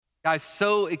Guys,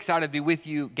 so excited to be with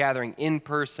you, gathering in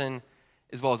person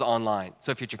as well as online.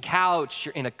 So if you're at your couch,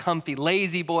 you're in a comfy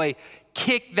lazy boy,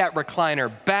 kick that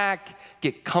recliner back,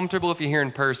 get comfortable if you're here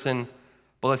in person.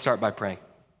 But let's start by praying.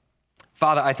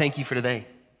 Father, I thank you for today.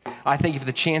 I thank you for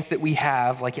the chance that we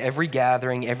have, like every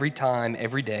gathering, every time,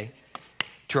 every day,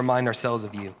 to remind ourselves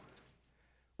of you.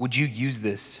 Would you use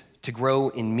this to grow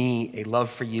in me a love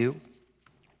for you,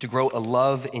 to grow a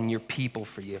love in your people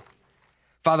for you?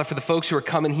 Father, for the folks who are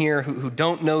coming here who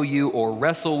don't know you or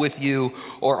wrestle with you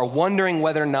or are wondering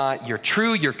whether or not you're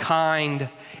true, you're kind,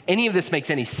 any of this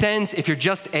makes any sense, if you're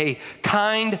just a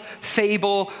kind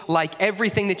fable like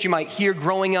everything that you might hear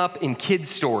growing up in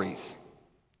kids' stories,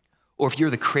 or if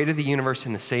you're the creator of the universe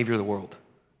and the savior of the world,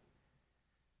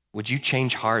 would you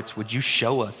change hearts? Would you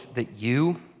show us that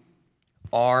you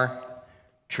are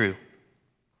true?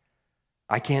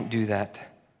 I can't do that.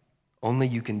 Only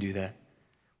you can do that.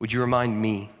 Would you remind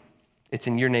me? It's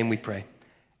in your name we pray.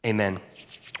 Amen.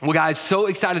 Well, guys, so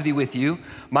excited to be with you.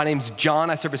 My name's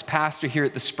John. I serve as pastor here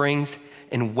at the Springs,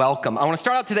 and welcome. I want to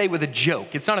start out today with a joke.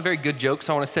 It's not a very good joke,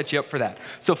 so I want to set you up for that.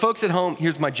 So folks at home,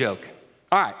 here's my joke.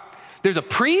 All right, there's a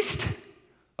priest,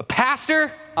 a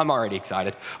pastor, I'm already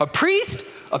excited, a priest,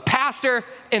 a pastor,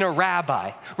 and a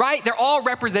rabbi, right? They're all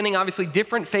representing obviously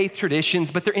different faith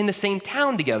traditions, but they're in the same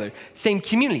town together, same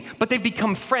community, but they've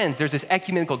become friends. There's this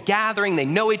ecumenical gathering. They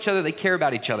know each other. They care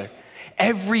about each other.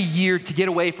 Every year, to get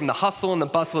away from the hustle and the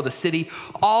bustle of the city,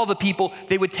 all the people,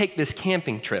 they would take this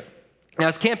camping trip. Now,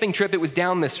 this camping trip, it was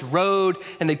down this road,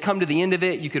 and they'd come to the end of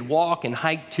it. You could walk and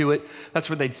hike to it. That's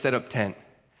where they'd set up tent.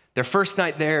 Their first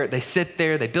night there, they sit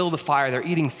there, they build a fire, they're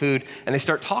eating food, and they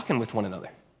start talking with one another.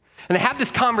 And they have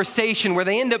this conversation where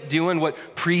they end up doing what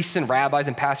priests and rabbis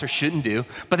and pastors shouldn't do,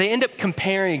 but they end up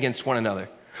comparing against one another,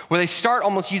 where they start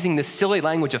almost using this silly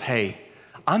language of, hey,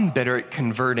 I'm better at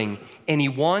converting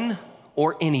anyone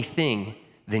or anything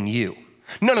than you.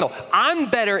 No, I'm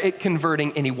better at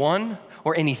converting anyone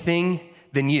or anything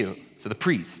than you. So the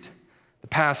priest, the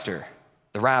pastor,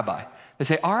 the rabbi, they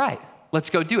say, all right,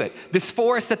 let's go do it. This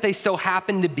forest that they so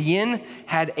happened to be in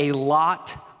had a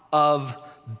lot of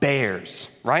bears,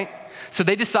 right? So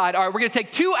they decide, all right, we're going to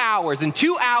take 2 hours. In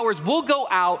 2 hours, we'll go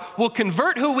out, we'll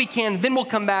convert who we can, then we'll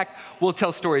come back, we'll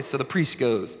tell stories. So the priest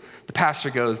goes, the pastor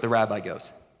goes, the rabbi goes.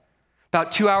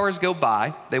 About 2 hours go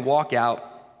by, they walk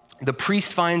out. The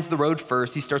priest finds the road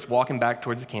first. He starts walking back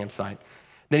towards the campsite.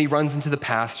 Then he runs into the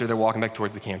pastor. They're walking back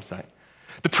towards the campsite.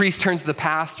 The priest turns to the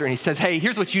pastor and he says, hey,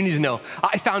 here's what you need to know.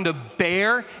 I found a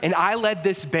bear and I led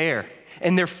this bear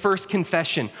in their first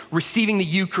confession, receiving the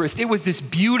Eucharist. It was this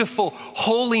beautiful,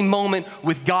 holy moment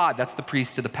with God. That's the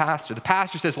priest to the pastor. The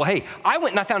pastor says, well, hey, I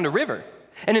went and I found a river.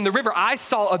 And in the river, I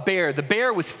saw a bear. The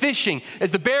bear was fishing. As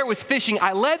the bear was fishing,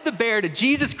 I led the bear to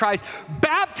Jesus Christ,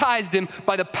 baptized him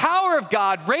by the power of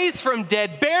God, raised from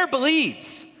dead. Bear believes.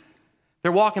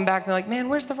 They're walking back and they're like, man,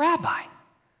 where's the rabbi?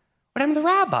 What happened to the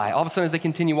rabbi? All of a sudden, as they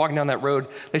continue walking down that road,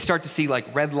 they start to see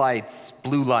like red lights,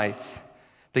 blue lights.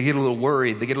 They get a little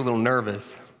worried. They get a little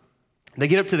nervous. They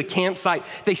get up to the campsite.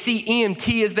 They see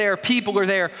EMT is there. People are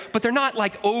there, but they're not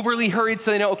like overly hurried.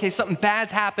 So they know, okay, something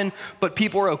bad's happened, but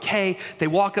people are okay. They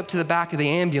walk up to the back of the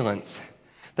ambulance.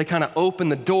 They kind of open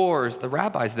the doors. The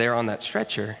rabbi's there on that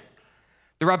stretcher.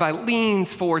 The rabbi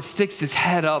leans forward, sticks his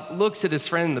head up, looks at his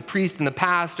friend, the priest and the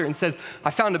pastor, and says,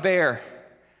 I found a bear.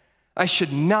 I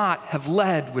should not have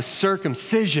led with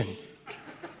circumcision.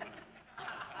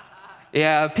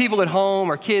 Yeah, people at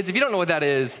home or kids, if you don't know what that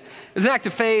is, it's an act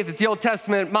of faith. It's the Old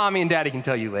Testament. Mommy and daddy can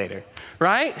tell you later,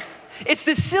 right? It's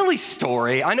this silly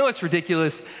story. I know it's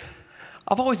ridiculous.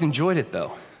 I've always enjoyed it,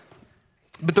 though.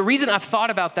 But the reason I've thought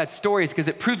about that story is because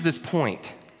it proves this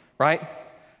point, right?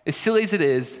 As silly as it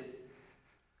is,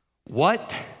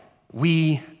 what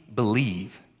we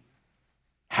believe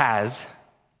has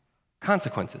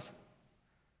consequences.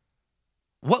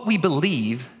 What we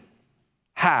believe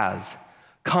has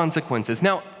consequences.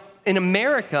 Now, in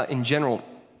America in general,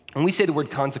 when we say the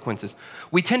word consequences,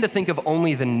 we tend to think of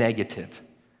only the negative.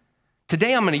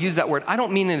 Today, I'm going to use that word. I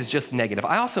don't mean it as just negative.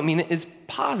 I also mean it as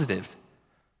positive.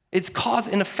 It's cause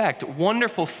and effect.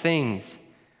 Wonderful things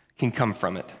can come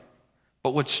from it.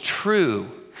 But what's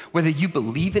true, whether you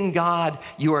believe in God,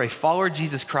 you are a follower of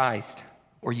Jesus Christ,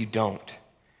 or you don't,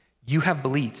 you have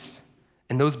beliefs,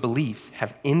 and those beliefs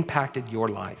have impacted your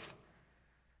life.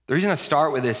 The reason I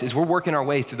start with this is we're working our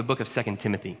way through the book of 2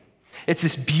 Timothy. It's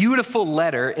this beautiful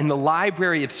letter in the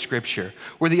library of Scripture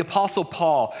where the Apostle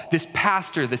Paul, this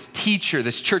pastor, this teacher,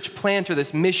 this church planter,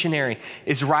 this missionary,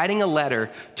 is writing a letter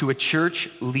to a church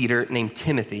leader named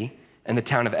Timothy in the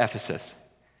town of Ephesus.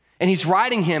 And he's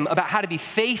writing him about how to be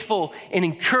faithful and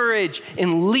encourage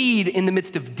and lead in the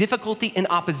midst of difficulty and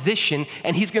opposition.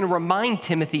 And he's going to remind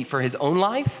Timothy for his own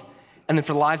life and then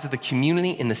for the lives of the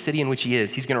community in the city in which he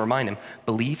is. He's going to remind him,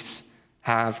 beliefs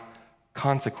have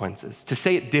consequences. To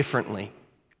say it differently,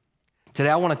 today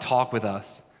I want to talk with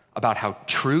us about how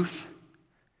truth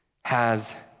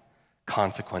has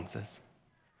consequences.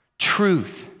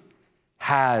 Truth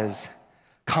has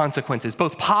consequences,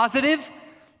 both positive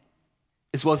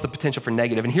as well as the potential for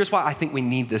negative. And here's why I think we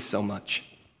need this so much.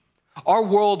 Our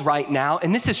world right now,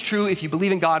 and this is true if you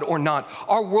believe in God or not,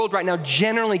 our world right now,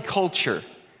 generally culture,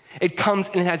 it comes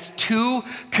and it has two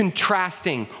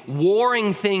contrasting,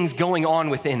 warring things going on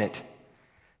within it.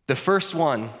 The first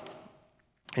one,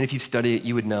 and if you've studied it,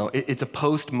 you would know, it's a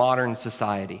postmodern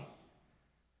society.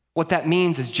 What that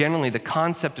means is generally the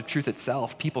concept of truth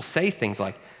itself. People say things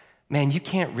like, man, you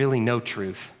can't really know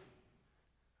truth.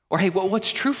 Or, hey, well, what's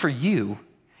true for you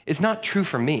is not true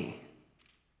for me.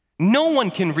 No one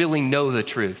can really know the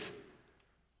truth.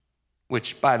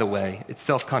 Which, by the way, it's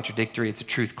self-contradictory. It's a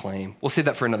truth claim. We'll save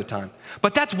that for another time.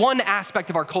 But that's one aspect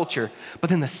of our culture. But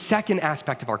then the second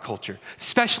aspect of our culture,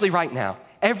 especially right now,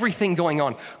 everything going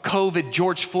on, COVID,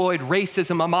 George Floyd,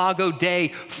 racism, Imago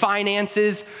Dei,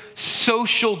 finances,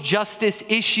 social justice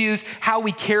issues, how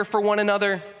we care for one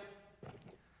another.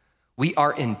 We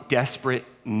are in desperate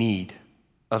need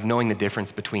of knowing the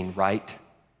difference between right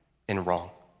and wrong,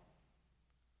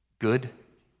 good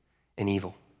and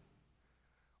evil.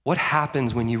 What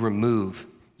happens when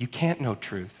you can't know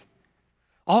truth?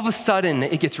 All of a sudden,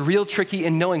 it gets real tricky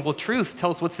in knowing, well, truth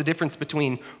tells us what's the difference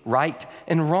between right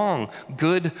and wrong,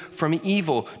 good from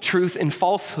evil, truth and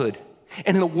falsehood.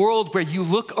 And in a world where you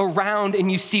look around and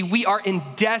you see we are in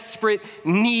desperate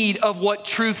need of what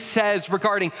truth says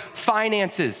regarding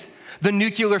finances, the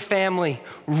nuclear family,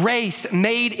 race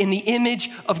made in the image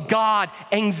of God,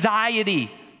 anxiety,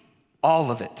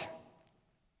 all of it.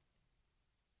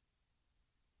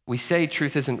 We say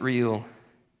truth isn't real,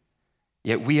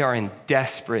 yet we are in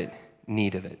desperate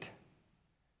need of it.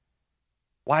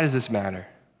 Why does this matter?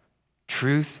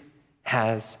 Truth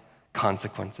has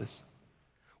consequences.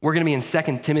 We're going to be in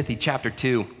 2 Timothy chapter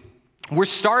 2. We're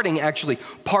starting actually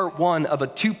part 1 of a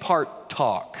 2-part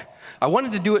talk. I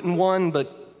wanted to do it in one,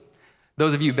 but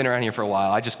those of you who've been around here for a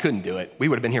while, I just couldn't do it. We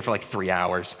would have been here for like 3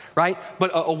 hours, right?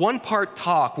 But a 1-part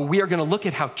talk where we are going to look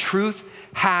at how truth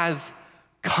has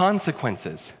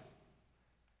consequences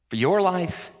for your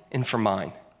life and for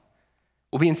mine.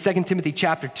 We'll be in 2 Timothy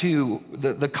chapter 2.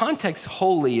 The context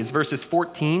wholly is verses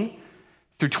 14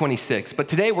 through 26. But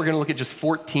today we're going to look at just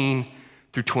 14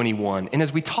 through 21. And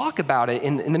as we talk about it,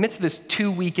 in the midst of this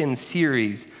 2-weekend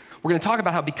series, we're going to talk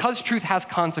about how because truth has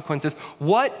consequences,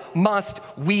 what must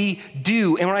we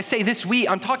do? And when I say this we,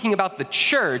 I'm talking about the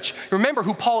church. Remember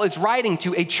who Paul is writing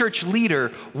to, a church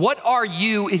leader. What are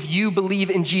you if you believe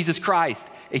in Jesus Christ?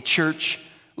 A church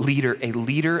leader, a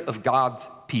leader of God's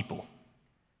people.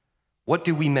 What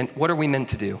are we meant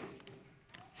to do?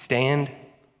 Stand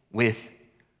with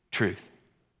truth.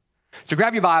 So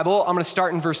grab your Bible. I'm going to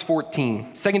start in verse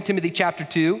 14. 2 Timothy chapter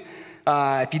 2.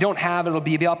 If you don't have it, it'll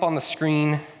be up on the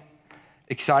screen.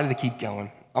 Excited to keep going.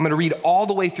 I'm going to read all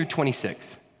the way through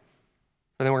 26.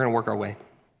 But then we're going to work our way.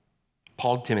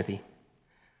 Paul to Timothy.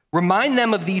 Remind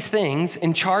them of these things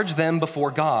and charge them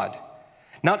before God,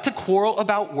 not to quarrel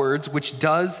about words, which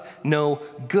does no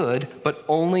good, but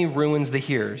only ruins the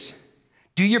hearers.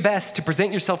 Do your best to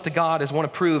present yourself to God as one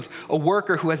approved, a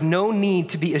worker who has no need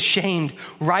to be ashamed,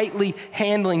 rightly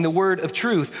handling the word of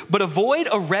truth. But avoid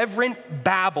irreverent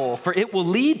babble, for it will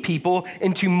lead people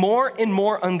into more and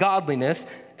more ungodliness.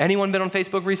 Anyone been on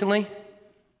Facebook recently?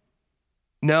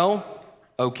 No?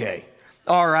 Okay.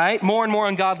 All right, more and more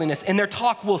ungodliness, and their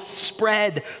talk will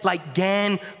spread like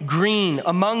gangrene.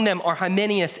 Among them are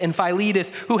Hymenaeus and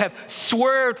Philetus, who have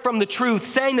swerved from the truth,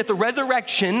 saying that the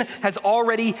resurrection has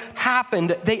already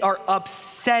happened. They are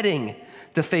upsetting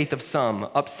the faith of some.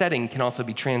 Upsetting can also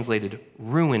be translated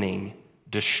ruining,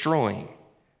 destroying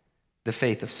the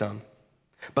faith of some.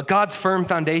 But God's firm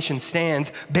foundation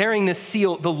stands, bearing this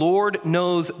seal: the Lord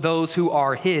knows those who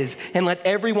are his, and let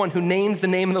everyone who names the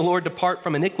name of the Lord depart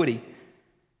from iniquity.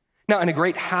 Now, in a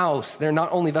great house, there are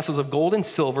not only vessels of gold and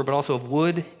silver, but also of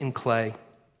wood and clay,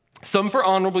 some for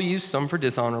honorable use, some for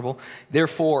dishonorable.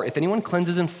 Therefore, if anyone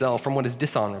cleanses himself from what is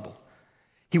dishonorable,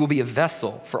 he will be a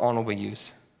vessel for honorable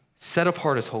use, set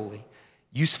apart as holy,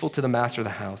 useful to the master of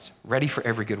the house, ready for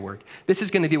every good work. This is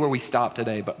going to be where we stop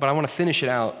today, but I want to finish it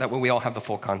out. That way we all have the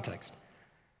full context.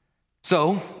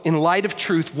 So, in light of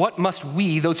truth, what must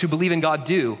we, those who believe in God,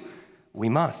 do? We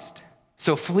must.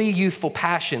 So flee youthful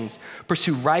passions,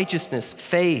 pursue righteousness,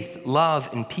 faith, love,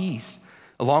 and peace,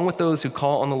 along with those who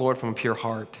call on the Lord from a pure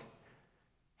heart,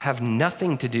 have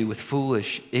nothing to do with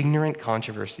foolish, ignorant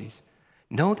controversies.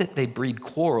 Know that they breed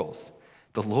quarrels.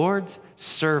 The Lord's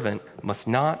servant must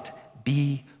not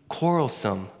be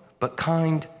quarrelsome, but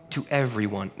kind to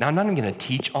everyone. Now, I'm not even going to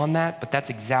teach on that, but that's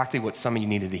exactly what some of you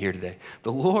needed to hear today.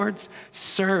 The Lord's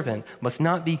servant must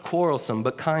not be quarrelsome,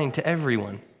 but kind to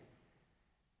everyone.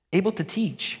 Able to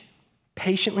teach,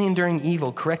 patiently enduring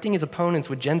evil, correcting his opponents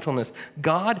with gentleness.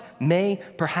 God may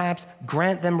perhaps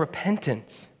grant them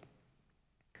repentance,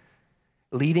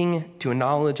 leading to a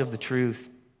knowledge of the truth,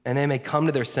 and they may come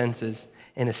to their senses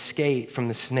and escape from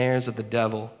the snares of the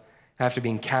devil after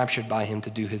being captured by him to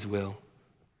do his will.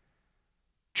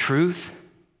 Truth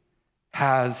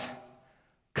has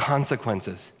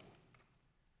consequences.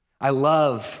 I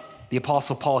love the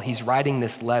Apostle Paul. He's writing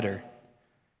this letter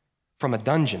from a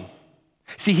dungeon.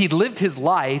 See, he lived his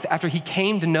life after he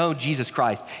came to know Jesus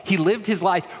Christ. He lived his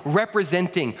life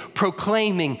representing,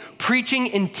 proclaiming,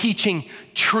 preaching, and teaching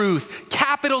truth.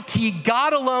 Capital T,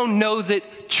 God alone knows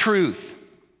it, truth.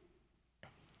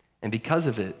 And because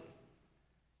of it,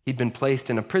 he'd been placed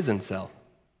in a prison cell.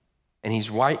 And he's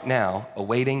right now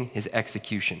awaiting his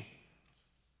execution.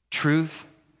 Truth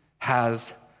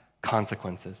has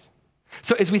consequences.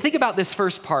 So as we think about this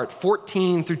first part,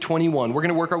 14 through 21, we're going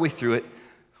to work our way through it.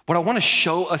 What I want to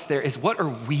show us there is, what are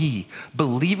we,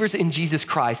 believers in Jesus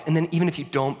Christ? And then even if you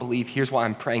don't believe, here's why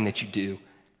I'm praying that you do.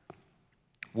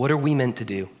 What are we meant to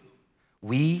do?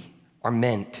 We are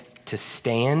meant to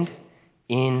stand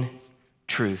in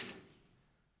truth.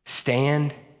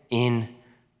 Stand in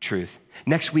truth.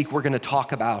 Next week, we're going to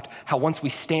talk about how once we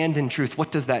stand in truth,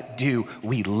 what does that do?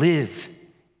 We live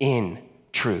in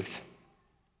truth.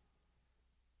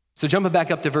 So jumping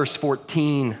back up to verse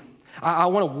 14, I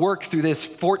want to work through this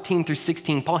 14 through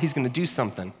 16. Paul, he's going to do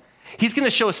something. He's going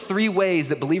to show us 3 ways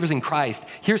that believers in Christ,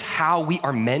 here's how we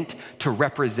are meant to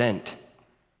represent,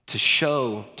 to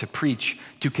show, to preach,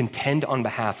 to contend on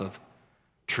behalf of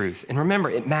truth. And remember,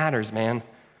 it matters, man.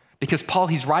 Because Paul,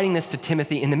 he's writing this to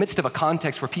Timothy in the midst of a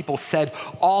context where people said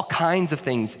all kinds of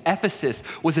things. Ephesus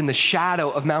was in the shadow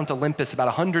of Mount Olympus, about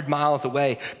 100 miles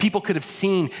away. People could have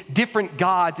seen different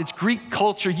gods. It's Greek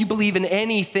culture. You believe in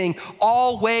anything,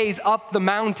 all ways up the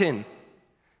mountain.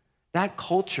 That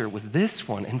culture was this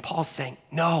one. And Paul's saying,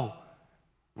 no,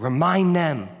 remind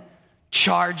them,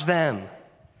 charge them.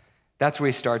 That's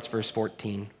where he starts verse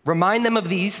 14. Remind them of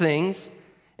these things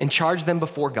and charge them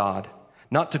before God,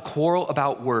 not to quarrel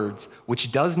about words,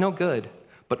 which does no good,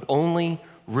 but only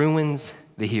ruins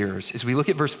the hearers. As we look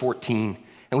at verse 14,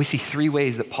 and we see 3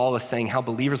 ways that Paul is saying how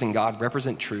believers in God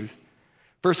represent truth.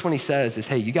 First one he says is,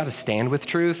 hey, you got to stand with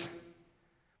truth,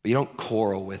 but you don't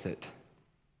quarrel with it.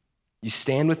 You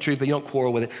stand with truth, but you don't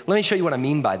quarrel with it. Let me show you what I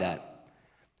mean by that.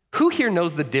 Who here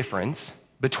knows the difference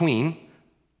between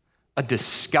a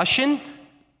discussion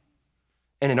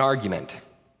and an argument?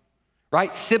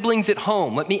 Right? Siblings at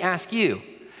home, let me ask you,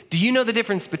 do you know the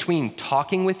difference between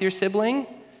talking with your sibling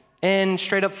and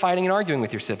straight up fighting and arguing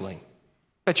with your sibling?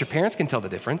 Bet your parents can tell the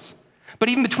difference. But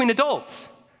even between adults,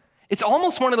 it's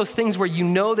almost one of those things where you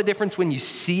know the difference when you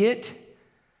see it.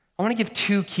 I want to give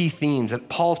 2 key themes that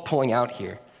Paul's pulling out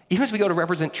here. Even as we go to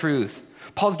represent truth,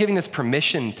 Paul's giving us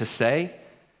permission to say,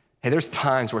 hey, there's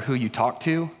times where who you talk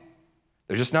to,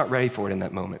 they're just not ready for it in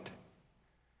that moment.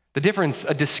 The difference,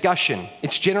 a discussion,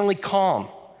 it's generally calm,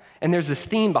 and there's this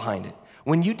theme behind it.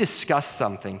 When you discuss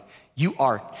something, you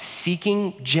are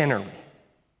seeking generally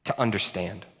to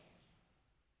understand,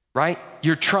 right?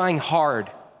 You're trying hard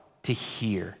to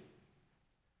hear.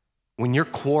 When you're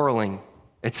quarreling,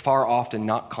 it's far often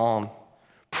not calm.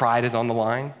 Pride is on the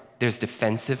line. There's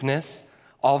defensiveness.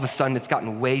 All of a sudden, it's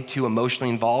gotten way too emotionally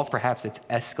involved. Perhaps it's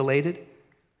escalated,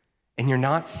 and you're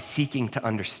not seeking to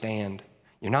understand.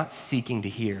 You're not seeking to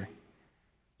hear.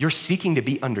 You're seeking to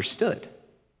be understood.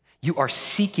 You are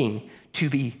seeking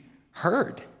to be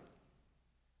heard.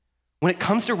 When it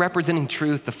comes to representing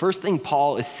truth, the first thing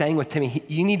Paul is saying with Timothy,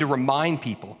 you need to remind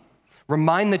people,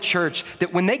 remind the church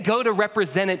that when they go to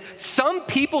represent it, some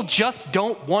people just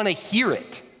don't want to hear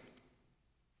it.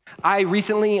 I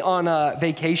recently, on a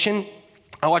vacation,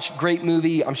 I watched a great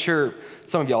movie. I'm sure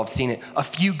some of y'all have seen it, A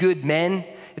Few Good Men.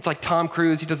 It's like Tom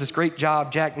Cruise. He does this great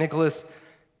job. Jack Nicklaus.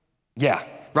 Yeah,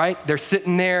 right? They're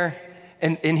sitting there,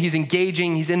 and he's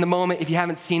engaging. He's in the moment. If you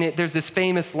haven't seen it, there's this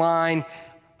famous line.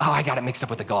 Oh, I got it mixed up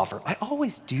with a golfer. I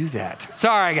always do that.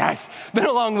 Sorry, guys. Been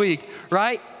a long week,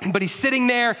 right? But he's sitting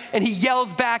there, and he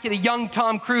yells back at a young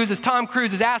Tom Cruise as Tom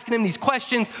Cruise is asking him these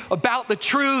questions about the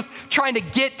truth, trying to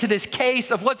get to this case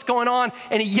of what's going on.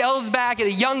 And he yells back at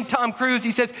a young Tom Cruise.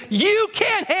 He says, "You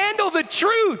can't handle the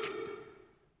truth."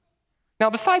 Now,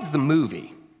 besides the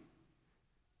movie,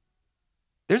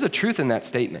 There's a truth in that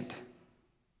statement.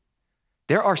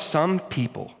 There are some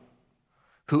people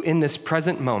who in this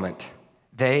present moment,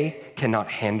 they cannot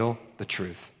handle the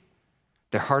truth.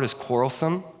 Their heart is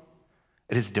quarrelsome.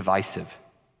 It is divisive.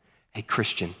 Hey,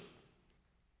 Christian,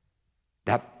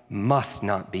 that must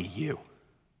not be you.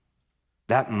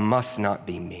 That must not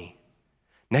be me.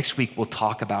 Next week, we'll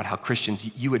talk about how Christians,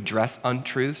 you address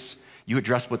untruths, you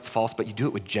address what's false, but you do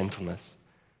it with gentleness.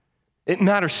 It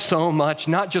matters so much,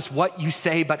 not just what you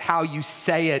say, but how you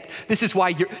say it. This is why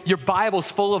your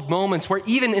Bible's full of moments where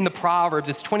even in the Proverbs,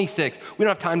 it's 26, we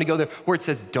don't have time to go there, where it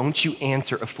says, don't you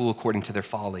answer a fool according to their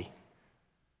folly.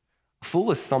 A fool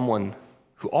is someone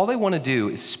who all they want to do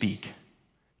is speak,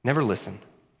 never listen.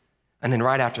 And then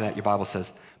right after that, your Bible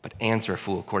says, but answer a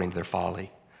fool according to their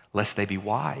folly, lest they be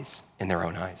wise in their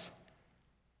own eyes.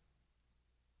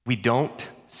 We don't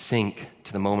sink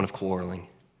to the moment of quarreling,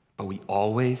 but we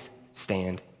always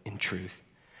stand in truth.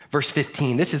 Verse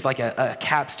 15, this is like a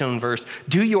capstone verse.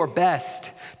 Do your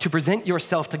best to present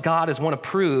yourself to God as one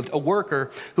approved, a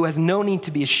worker who has no need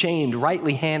to be ashamed,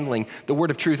 rightly handling the word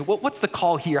of truth. What's the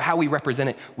call here, how we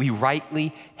represent it? We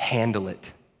rightly handle it.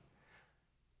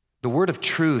 The word of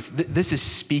truth, this is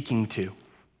speaking to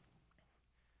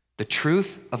the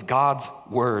truth of God's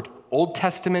word. Old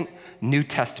Testament, New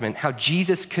Testament, how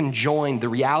Jesus conjoined the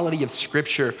reality of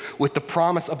Scripture with the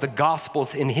promise of the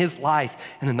Gospels in his life,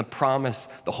 and then the promise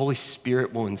the Holy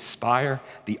Spirit will inspire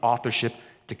the authorship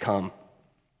to come.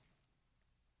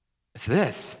 It's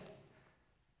this.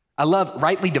 I love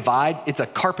rightly divide. It's a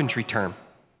carpentry term.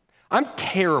 I'm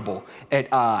terrible at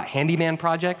handyman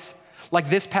projects. Like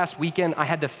this past weekend, I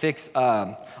had to fix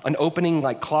an opening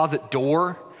closet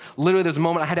door. Literally, there's a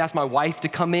moment I had to ask my wife to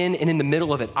come in, and in the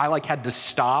middle of it, I had to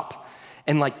stop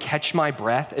and catch my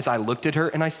breath as I looked at her,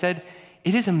 and I said,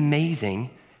 it is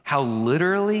amazing how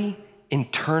literally,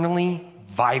 internally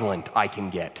violent I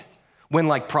can get when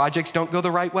projects don't go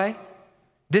the right way.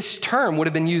 This term would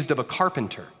have been used of a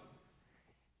carpenter.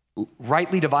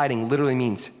 Rightly dividing literally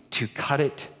means to cut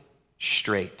it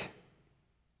straight.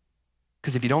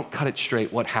 Because if you don't cut it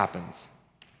straight, what happens?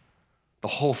 The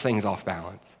whole thing's off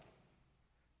balance.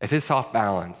 If it's off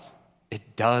balance, it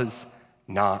does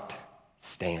not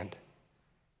stand.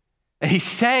 And he's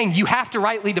saying you have to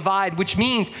rightly divide, which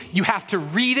means you have to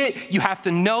read it, you have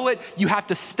to know it, you have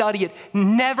to study it,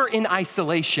 never in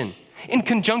isolation, in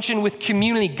conjunction with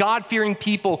community, God-fearing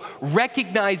people,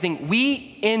 recognizing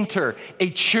we enter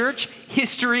a church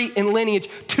history and lineage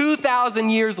 2,000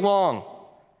 years long.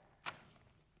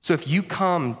 So if you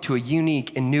come to a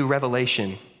unique and new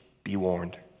revelation, be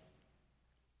warned.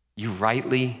 You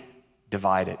rightly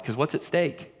divide it. Because what's at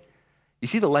stake? You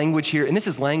see the language here, and this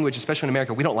is language, especially in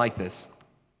America, we don't like this.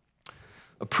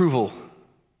 Approval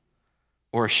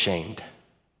or ashamed.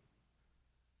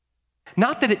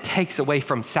 Not that it takes away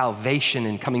from salvation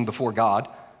and coming before God,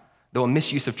 though a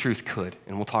misuse of truth could,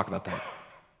 and we'll talk about that.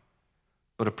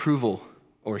 But approval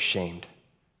or ashamed.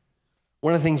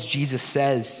 One of the things Jesus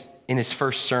says in his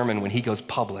first sermon when he goes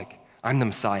public, I'm the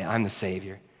Messiah, I'm the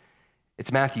Savior.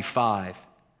 It's Matthew 5.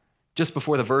 Just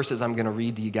before the verses I'm going to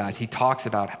read to you guys, he talks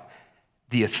about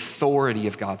the authority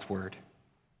of God's word,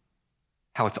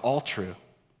 how it's all true.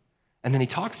 And then he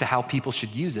talks to how people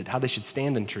should use it, how they should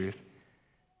stand in truth.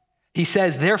 He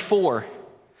says, therefore,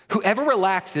 whoever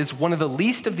relaxes one of the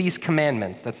least of these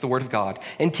commandments, that's the word of God,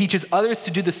 and teaches others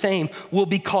to do the same will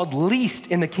be called least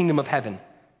in the kingdom of heaven.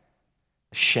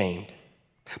 Ashamed.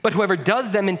 But whoever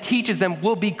does them and teaches them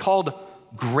will be called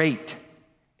great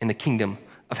in the kingdom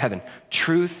of heaven.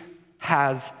 Truth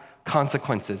has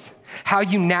consequences. How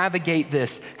you navigate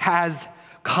this has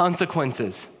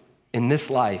consequences in this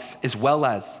life as well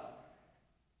as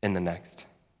in the next.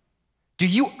 Do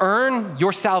you earn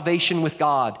your salvation with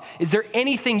God? Is there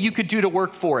anything you could do to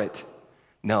work for it?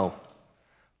 No.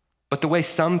 But the way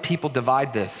some people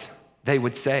divide this, they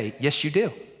would say, yes, you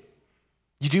do.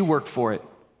 You do work for it.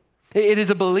 It is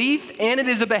a belief and it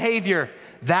is a behavior.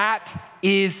 That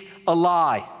is a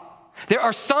lie. There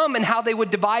are some in how they would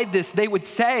divide this. They would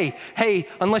say, hey,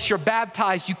 unless you're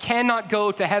baptized, you cannot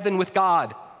go to heaven with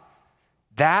God.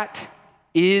 That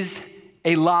is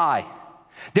a lie.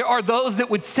 There are those that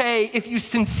would say, if you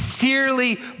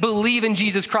sincerely believe in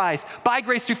Jesus Christ, by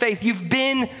grace through faith, you've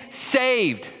been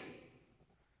saved.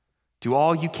 Do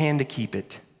all you can to keep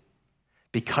it,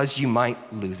 because you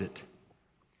might lose it.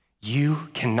 You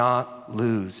cannot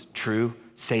lose true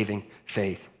saving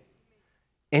faith.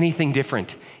 Anything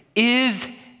different is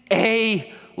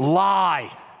a lie.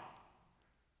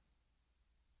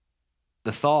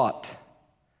 The thought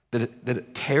that a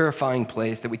terrifying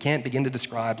place that we can't begin to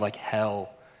describe like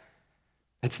hell,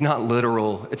 It's not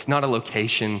literal. It's not a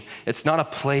location. It's not a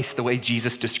place the way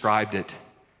Jesus described it.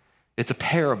 It's a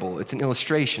parable. It's an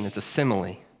illustration. It's a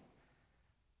simile.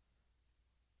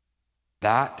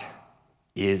 That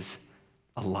is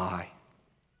a lie.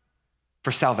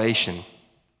 For salvation,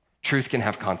 truth can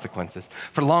have consequences.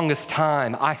 For the longest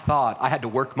time, I thought I had to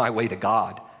work my way to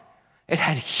God. It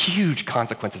had huge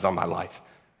consequences on my life.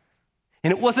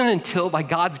 And it wasn't until by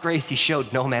God's grace he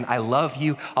showed, no, man, I love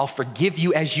you. I'll forgive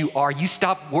you as you are. You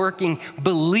stop working.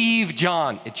 Believe,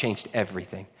 John. It changed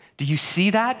everything. Do you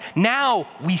see that? Now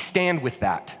we stand with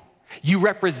that. You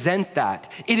represent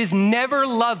that. It is never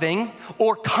loving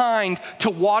or kind to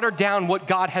water down what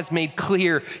God has made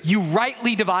clear. You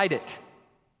rightly divide it.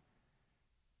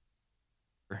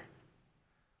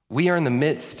 We are in the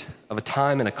midst of a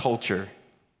time and a culture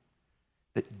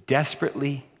that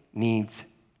desperately needs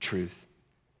truth.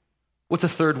 What's a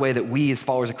third way that we as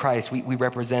followers of Christ, we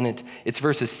represent it? It's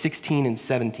verses 16 and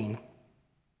 17.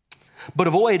 But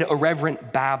avoid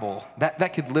irreverent babble.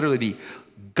 That could literally be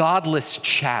godless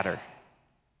chatter.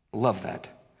 Love that.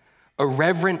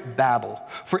 Irreverent babble.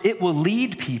 For it will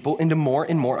lead people into more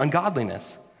and more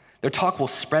ungodliness. Their talk will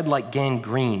spread like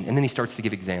gangrene. And then he starts to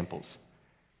give examples.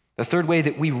 The third way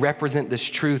that we represent this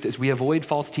truth is we avoid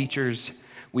false teachers.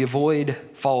 We avoid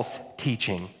false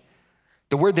teaching.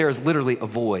 The word there is literally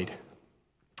avoid.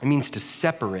 It means to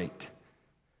separate.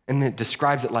 And it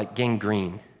describes it like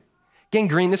gangrene.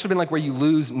 Gangrene, this would have been like where you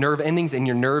lose nerve endings and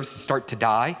your nerves start to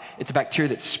die. It's a bacteria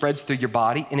that spreads through your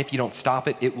body, and if you don't stop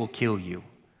it, it will kill you.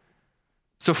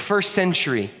 So first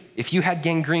century, if you had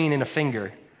gangrene in a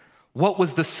finger, what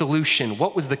was the solution?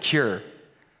 What was the cure?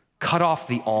 Cut off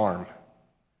the arm.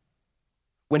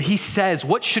 When he says,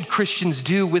 what should Christians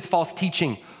do with false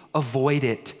teaching? Avoid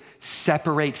it.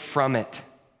 Separate from it.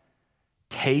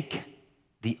 Take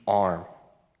the arm.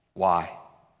 Why?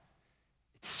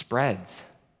 It spreads.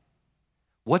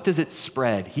 What does it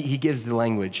spread? He gives the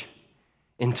language.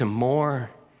 Into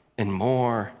more and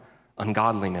more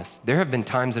ungodliness. There have been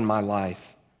times in my life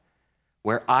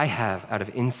where I have, out of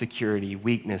insecurity,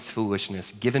 weakness,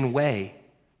 foolishness, given way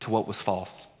to what was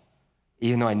false,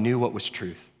 even though I knew what was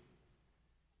truth.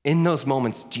 In those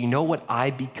moments, do you know what I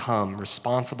become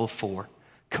responsible for,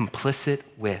 complicit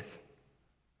with?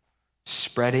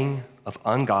 Spreading of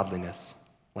ungodliness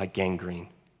like gangrene.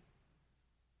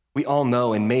 We all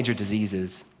know in major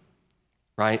diseases,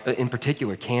 right, in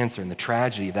particular cancer and the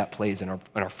tragedy that plays in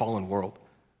our fallen world,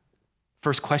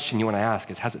 first question you want to ask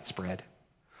is, has it spread?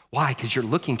 Why? Because you're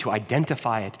looking to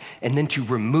identify it and then to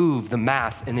remove the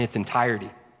mass in its entirety.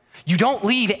 You don't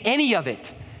leave any of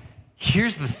it.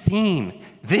 Here's the theme.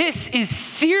 This is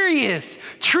serious.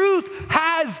 Truth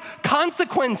has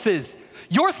consequences.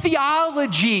 Your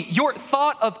theology, your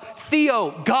thought of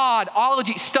theo, God,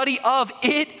 ology, study of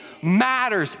it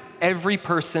matters. Every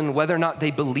person, whether or not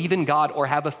they believe in God or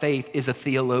have a faith, is a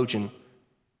theologian.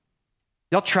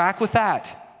 Y'all track with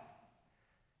that?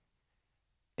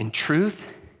 And truth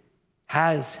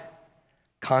has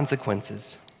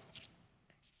consequences.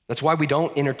 That's why we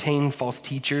don't entertain false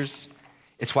teachers.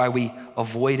 It's why we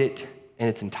avoid it in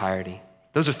its entirety.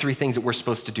 Those are three things that we're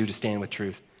supposed to do to stand with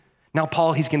truth. Now,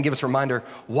 Paul, he's going to give us a reminder.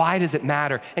 Why does it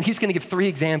matter? And he's going to give three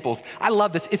examples. I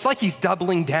love this. It's like he's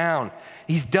doubling down.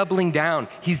 He's doubling down.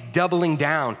 He's doubling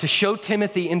down to show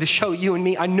Timothy and to show you and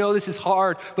me. I know this is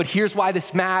hard, but here's why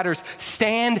this matters.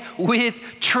 Stand with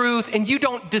truth, and you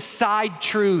don't decide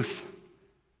truth.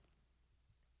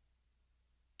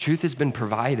 Truth has been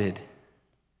provided,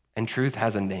 and truth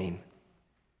has a name.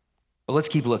 But let's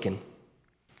keep looking.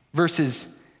 Verses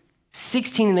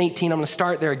 16 and 18, I'm going to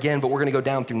start there again, but we're going to go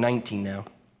down through 19 now.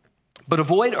 But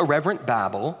avoid irreverent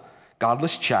babble,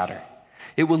 godless chatter.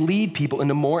 It will lead people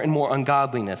into more and more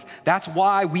ungodliness. That's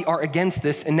why we are against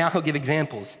this, and now he'll give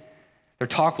examples. Their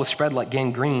talk will spread like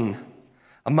gangrene.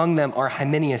 Among them are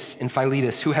Hymenaeus and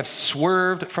Philetus, who have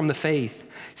swerved from the faith,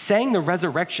 saying the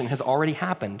resurrection has already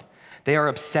happened. They are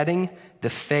upsetting the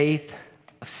faith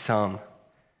of some.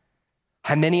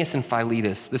 Hymenaeus and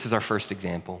Philetus, this is our first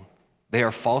example. They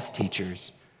are false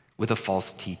teachers with a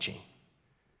false teaching.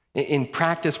 In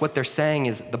practice, what they're saying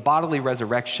is the bodily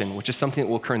resurrection, which is something that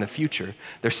will occur in the future,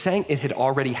 they're saying it had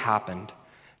already happened.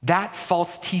 That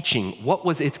false teaching, what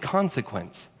was its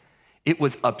consequence? It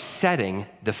was upsetting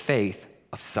the faith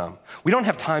of some. We don't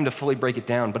have time to fully break it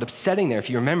down, but upsetting there, if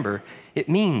you remember, it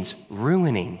means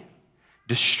ruining,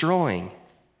 destroying.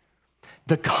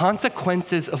 The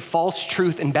consequences of false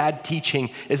truth and bad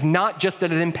teaching is not just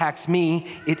that it impacts me,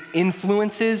 it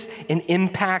influences and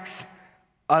impacts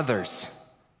others.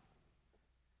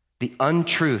 The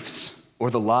untruths or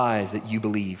the lies that you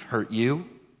believe hurt you,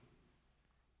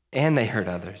 and they hurt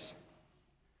others.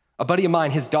 A buddy of mine,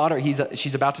 his daughter,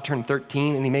 she's about to turn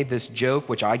 13, and he made this joke,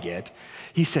 which I get.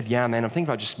 He said, yeah, man, I'm thinking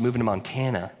about just moving to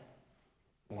Montana.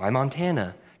 Why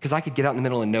Montana? Because I could get out in the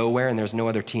middle of nowhere and there's no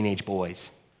other teenage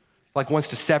boys. Like wants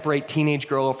to separate teenage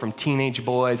girl from teenage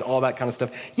boys, all that kind of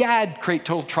stuff. Yeah, it'd create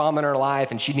total trauma in her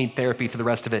life and she'd need therapy for the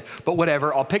rest of it. But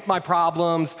whatever, I'll pick my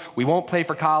problems. We won't pay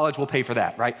for college, we'll pay for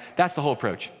that, right? That's the whole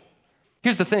approach.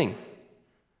 Here's the thing.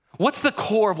 What's the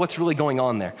core of what's really going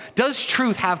on there? Does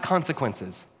truth have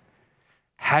consequences?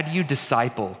 How do you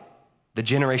disciple the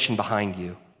generation behind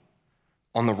you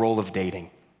on the role of dating?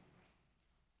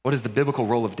 What is the biblical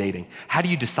role of dating? How do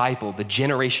you disciple the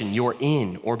generation you're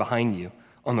in or behind you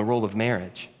on the role of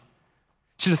marriage?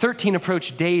 Should the 13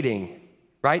 approach dating,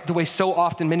 right, the way so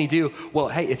often many do? Well,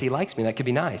 hey, if he likes me, that could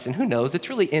be nice. And who knows? It's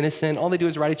really innocent. All they do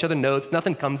is write each other notes.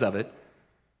 Nothing comes of it.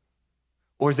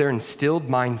 Or is there instilled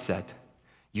mindset?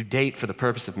 You date for the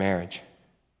purpose of marriage.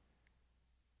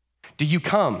 Do you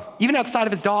come, even outside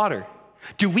of his daughter?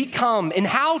 Do we come, and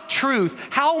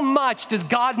how much does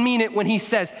God mean it when he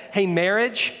says, hey,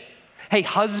 marriage, hey,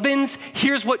 husbands,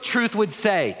 here's what truth would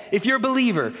say. If you're a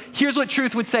believer, here's what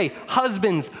truth would say.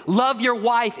 Husbands, love your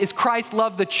wife as Christ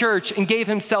loved the church and gave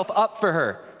himself up for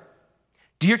her.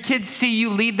 Do your kids see you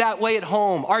lead that way at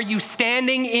home? Are you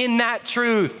standing in that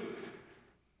truth?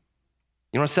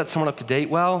 You want to set someone up to date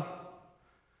well?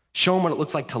 Show them what it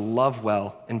looks like to love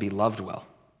well and be loved well.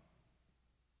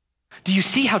 Do you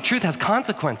see how truth has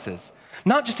consequences?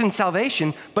 Not just in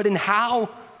salvation, but in how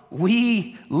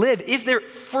we live. Is there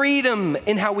freedom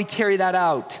in how we carry that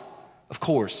out? Of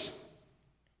course.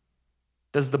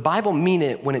 Does the Bible mean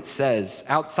it when it says,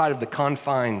 outside of the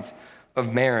confines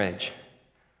of marriage,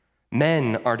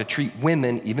 men are to treat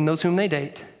women, even those whom they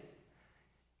date,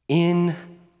 in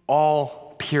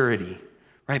all purity?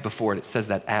 Right before it says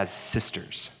that as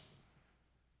sisters.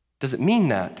 Does it mean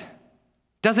that?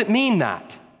 Does it mean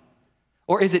that?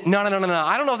 Or is it, no, I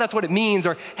don't know if that's what it means.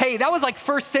 Or, hey, that was like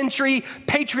first century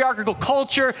patriarchal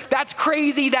culture. That's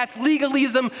crazy. That's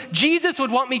legalism. Jesus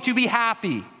would want me to be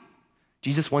happy.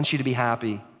 Jesus wants you to be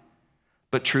happy,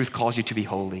 but truth calls you to be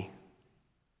holy.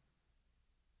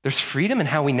 There's freedom in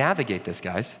how we navigate this,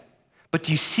 guys. But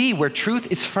do you see where truth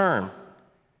is firm?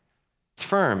 It's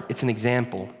firm. It's an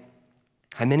example.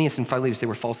 Hymenaeus and Philetus, they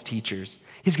were false teachers.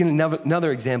 He's going to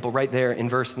another example right there in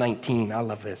verse 19. I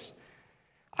love this.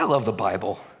 I love the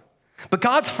Bible. But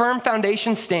God's firm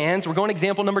foundation stands. We're going to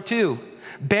example number 2.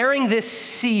 Bearing this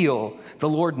seal, the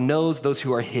Lord knows those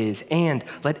who are his. And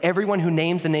let everyone who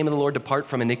names the name of the Lord depart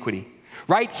from iniquity.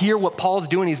 Right here, what Paul's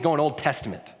doing, he's going Old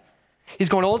Testament. He's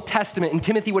going Old Testament, and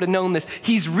Timothy would have known this.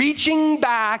 He's reaching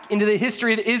back into the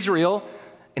history of Israel,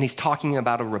 and he's talking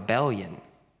about a rebellion.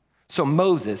 So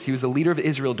Moses, he was the leader of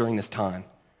Israel during this time.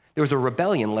 There was a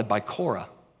rebellion led by Korah.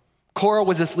 Korah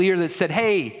was this leader that said,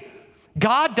 hey,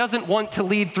 God doesn't want to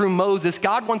lead through Moses.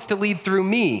 God wants to lead through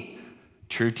me.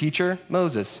 True teacher,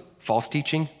 Moses. False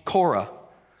teaching, Korah.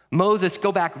 Moses,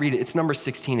 go back, read it. It's number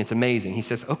 16. It's amazing. He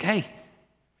says, okay,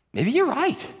 maybe you're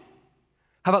right.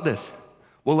 How about this?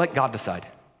 We'll let God decide.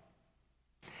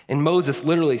 And Moses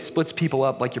literally splits people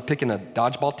up like you're picking a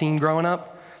dodgeball team growing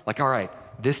up. Like, all right,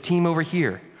 this team over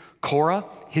here. Korah,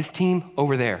 his team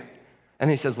over there. And then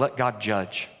he says, let God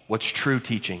judge what's true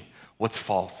teaching, what's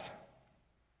false.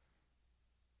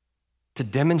 To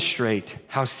demonstrate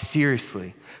how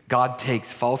seriously God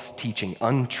takes false teaching,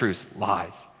 untruths,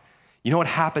 lies. You know what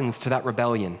happens to that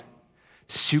rebellion?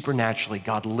 Supernaturally,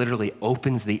 God literally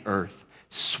opens the earth,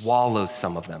 swallows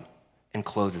some of them, and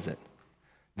closes it.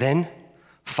 Then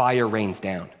fire rains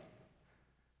down.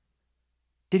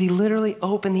 Did he literally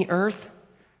open the earth?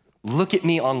 Look at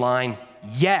me online.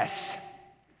 Yes.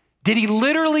 Did he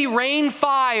literally rain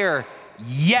fire?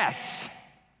 Yes.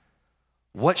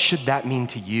 What should that mean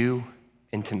to you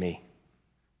and to me?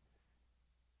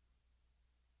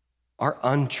 Our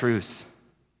untruths,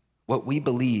 what we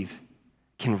believe,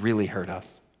 can really hurt us.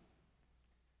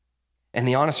 And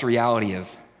the honest reality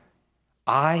is,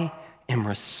 I am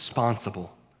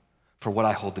responsible for what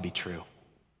I hold to be true.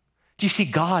 Do you see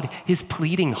God, his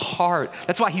pleading heart?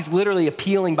 That's why he's literally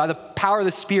appealing by the power of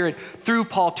the Spirit through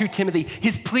Paul to Timothy.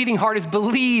 His pleading heart is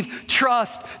believe,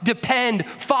 trust, depend,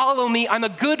 follow me. I'm a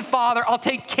good father. I'll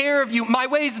take care of you. My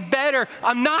way's better.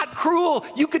 I'm not cruel.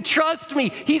 You could trust me.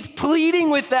 He's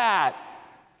pleading with that.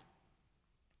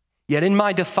 Yet in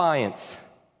my defiance,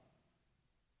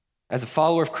 as a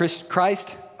follower of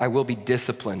Christ, I will be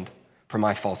disciplined for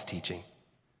my false teaching. It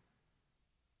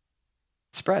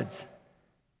spreads.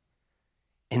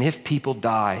 And if people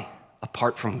die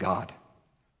apart from God,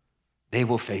 they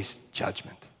will face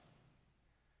judgment.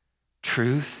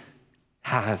 Truth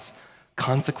has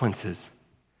consequences.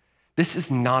 This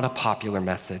is not a popular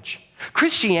message.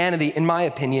 Christianity, in my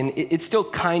opinion, it's still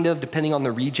kind of, depending on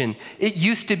the region, it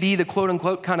used to be the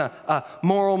quote-unquote kind of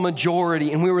moral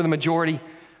majority, and we were the majority.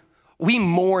 We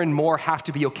more and more have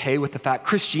to be okay with the fact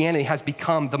Christianity has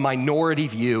become the minority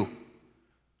view.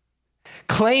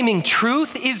 Claiming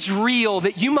truth is real,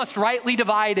 that you must rightly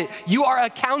divide it. You are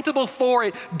accountable for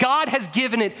it. God has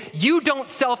given it. You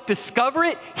don't self-discover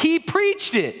it. He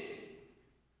preached it.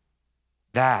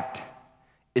 That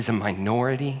is a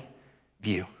minority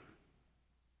view.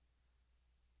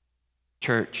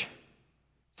 Church,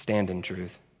 stand in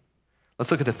truth.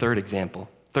 Let's look at the third example.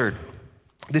 Third,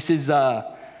 this is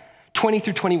 20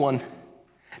 through 21.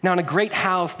 Now, in a great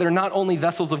house, there are not only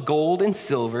vessels of gold and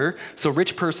silver, so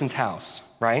rich person's house,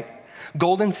 right?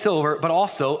 Gold and silver, but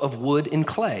also of wood and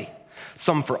clay.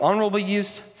 Some for honorable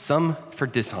use, some for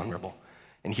dishonorable.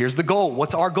 And here's the goal.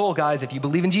 What's our goal, guys, if you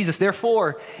believe in Jesus?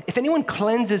 Therefore, if anyone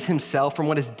cleanses himself from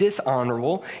what is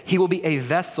dishonorable, he will be a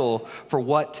vessel for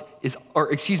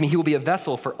he will be a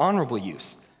vessel for honorable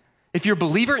use. If you're a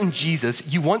believer in Jesus,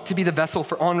 you want to be the vessel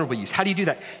for honorable use. How do you do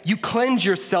that? You cleanse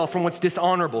yourself from what's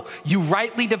dishonorable. You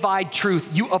rightly divide truth.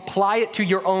 You apply it to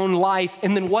your own life.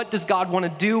 And then what does God want to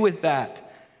do with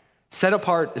that? Set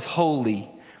apart as holy,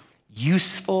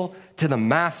 useful to the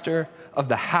master of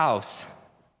the house.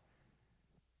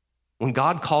 When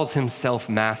God calls himself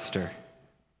master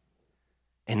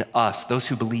and us, those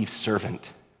who believe servant,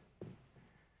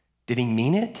 did he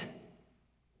mean it?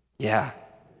 Yeah.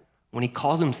 When he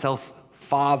calls himself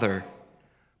father,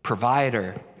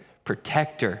 provider,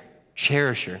 protector,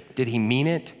 cherisher, did he mean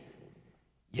it?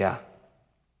 Yeah.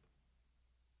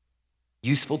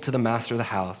 Useful to the master of the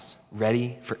house,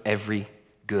 ready for every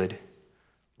good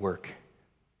work.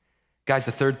 Guys,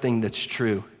 the third thing that's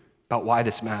true about why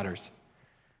this matters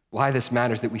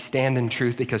that we stand in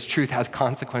truth, because truth has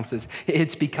consequences.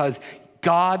 It's because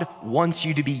God wants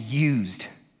you to be used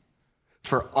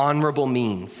for honorable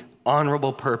means,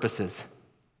 honorable purposes.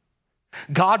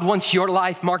 God wants your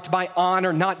life marked by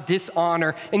honor, not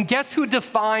dishonor. And guess who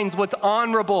defines what's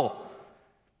honorable?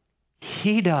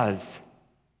 He does.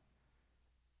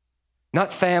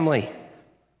 Not family,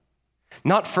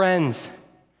 not friends,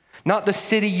 not the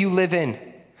city you live in,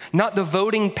 not the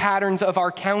voting patterns of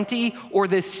our county or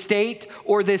this state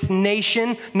or this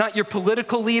nation, not your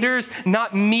political leaders,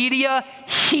 not media.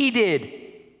 He did.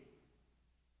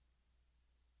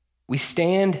 We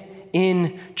stand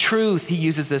in truth. He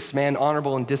uses this, man,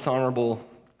 honorable and dishonorable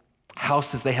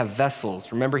houses, they have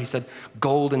vessels. Remember, he said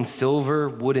gold and silver,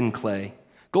 wood and clay.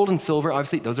 Gold and silver,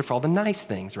 obviously, those are for all the nice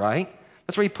things, right?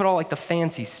 That's where you put all like the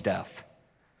fancy stuff.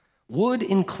 Wood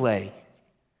and clay.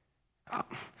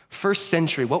 First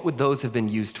century, what would those have been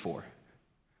used for?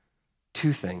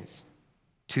 Two things.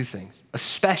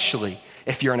 Especially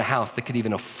if you're in a house that could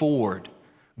even afford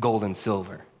gold and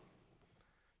silver.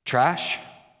 Trash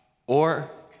or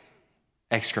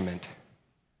excrement.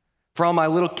 For all my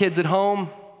little kids at home,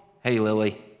 hey,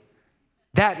 Lily,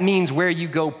 that means where you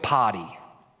go potty.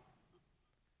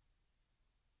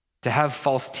 To have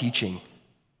false teaching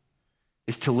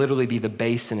is to literally be the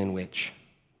basin in which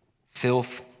filth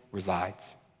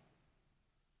resides.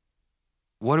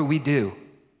 What do we do?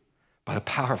 By the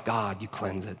power of God, you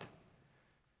cleanse it.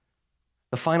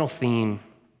 The final theme,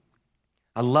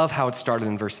 I love how it started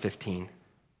in verse 15.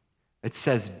 It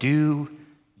says, do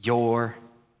your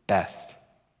best.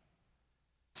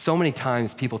 So many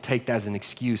times people take that as an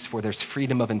excuse for there's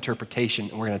freedom of interpretation,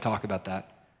 and we're going to talk about that.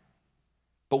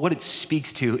 But what it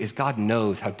speaks to is God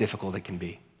knows how difficult it can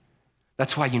be.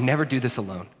 That's why you never do this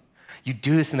alone. You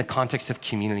do this in the context of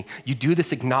community. You do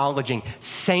this acknowledging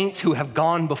saints who have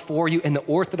gone before you in the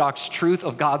orthodox truth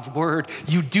of God's word.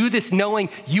 You do this knowing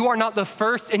you are not the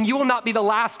first and you will not be the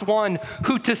last one.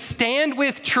 Who to stand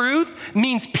with truth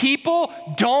means people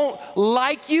don't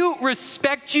like you,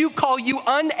 respect you, call you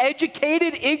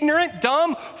uneducated, ignorant,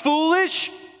 dumb,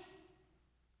 foolish.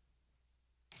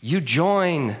 You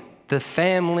join the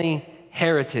family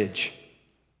heritage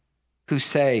who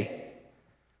say,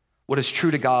 what is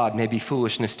true to God may be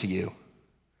foolishness to you.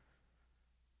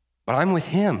 But I'm with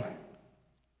him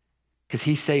because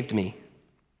he saved me.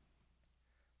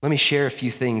 Let me share a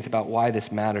few things about why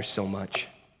this matters so much.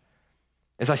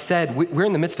 As I said, we're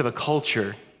in the midst of a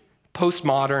culture,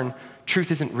 postmodern,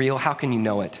 truth isn't real, how can you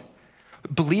know it?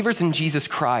 Believers in Jesus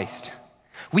Christ,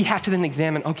 we have to then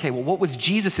examine, okay, well, what was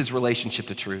Jesus' relationship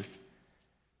to truth?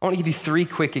 I want to give you 3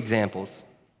 quick examples.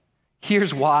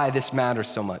 Here's why this matters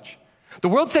so much. The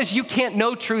world says you can't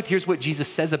know truth. Here's what Jesus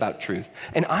says about truth.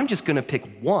 And I'm just going to pick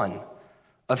one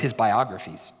of his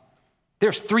biographies.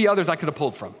 There's 3 others I could have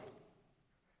pulled from.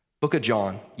 Book of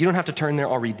John. You don't have to turn there.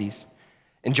 I'll read these.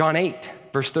 In John 8,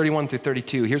 verse 31 through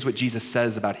 32, here's what Jesus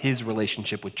says about his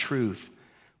relationship with truth,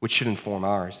 which should inform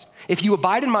ours. If you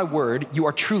abide in my word, you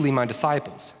are truly my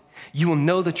disciples. You will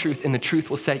know the truth, and the truth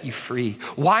will set you free.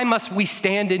 Why must we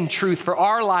stand in truth for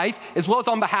our life as well as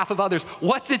on behalf of others?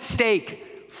 What's at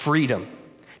stake? Freedom.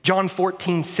 John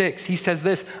 14:6, he says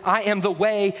this, I am the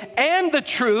way and the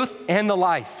truth and the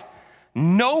life.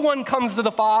 No one comes to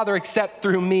the Father except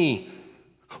through me.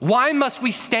 Why must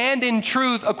we stand in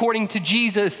truth according to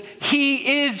Jesus?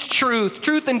 He is truth,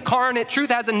 truth incarnate.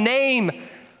 Truth has a name.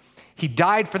 He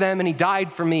died for them and he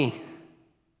died for me.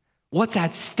 What's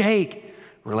at stake?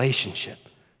 Relationship,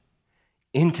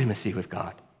 intimacy with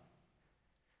God.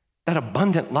 That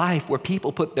abundant life where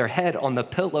people put their head on the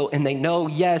pillow and they know,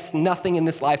 yes, nothing in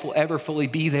this life will ever fully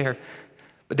be there,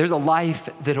 but there's a life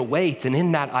that awaits, and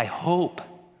in that I hope.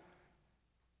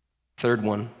 Third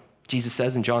one, Jesus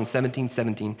says in John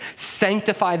 17:17,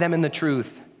 sanctify them in the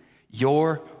truth.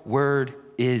 Your word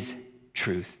is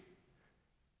truth.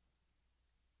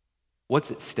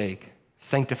 What's at stake?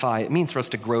 Sanctify, it means for us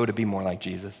to grow to be more like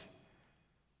Jesus.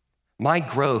 My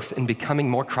growth in becoming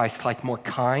more Christ-like, more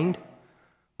kind,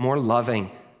 more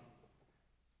loving,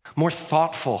 more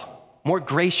thoughtful, more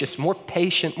gracious, more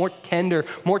patient, more tender,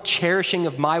 more cherishing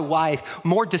of my wife,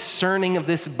 more discerning of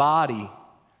this body.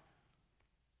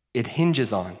 It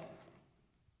hinges on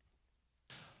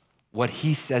what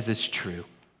he says is true.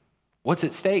 What's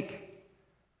at stake?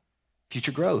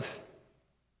 Future growth.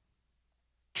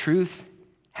 Truth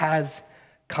has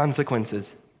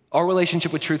consequences. Our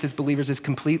relationship with truth as believers is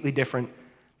completely different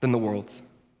than the world's.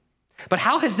 But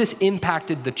how has this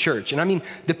impacted the church? And I mean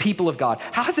the people of God.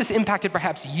 How has this impacted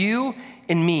perhaps you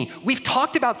and me? We've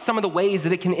talked about some of the ways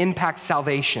that it can impact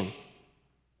salvation,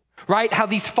 right? How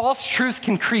these false truths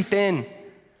can creep in.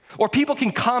 Or people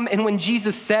can come, and when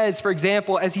Jesus says, for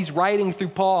example, as he's writing through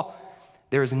Paul,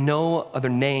 there is no other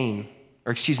name,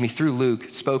 through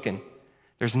Luke spoken,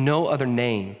 there's no other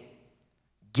name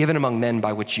given among men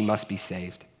by which you must be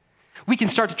saved. We can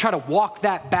start to try to walk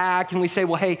that back, and we say,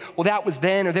 that was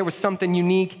then, or there was something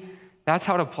unique. That's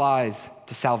how it applies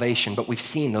to salvation. But we've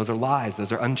seen those are lies,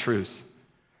 those are untruths.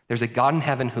 There's a God in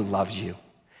heaven who loves you.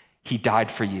 He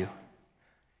died for you.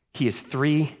 He is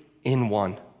 3 in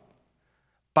 1.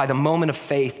 By the moment of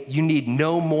faith, you need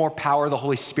no more power of the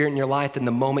Holy Spirit in your life than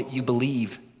the moment you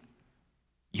believe.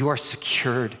 You are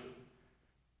secured.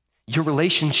 Your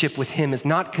relationship with him is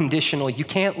not conditional. You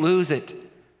can't lose it.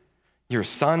 You're a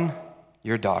son,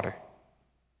 you're a daughter.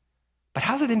 But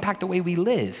how does it impact the way we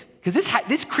live? Because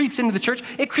this creeps into the church.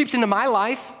 It creeps into my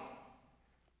life.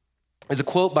 There's a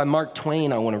quote by Mark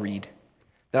Twain I want to read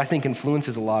that I think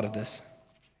influences a lot of this.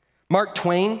 Mark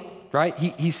Twain, right?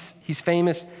 He's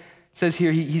famous. Says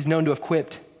here he's known to have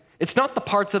quipped, it's not the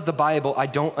parts of the Bible I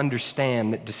don't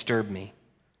understand that disturb me.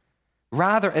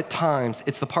 Rather, at times,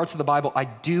 it's the parts of the Bible I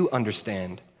do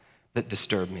understand that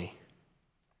disturb me.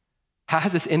 How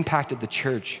has this impacted the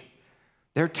church?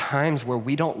 There are times where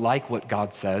we don't like what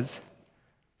God says,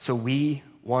 so we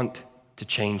want to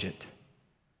change it.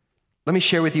 Let me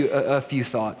share with you a few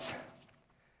thoughts.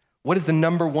 What is the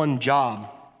number one job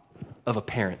of a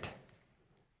parent?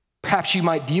 Perhaps you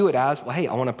might view it as, I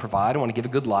want to provide, I want to give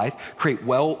a good life, create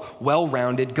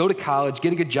well-rounded, go to college,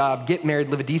 get a good job, get married,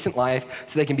 live a decent life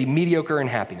so they can be mediocre in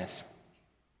happiness.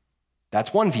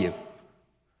 That's one view.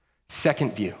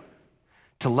 Second view,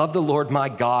 to love the Lord my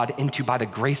God and to, by the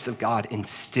grace of God,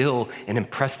 instill and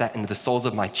impress that into the souls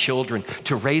of my children,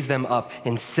 to raise them up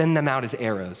and send them out as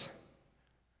arrows.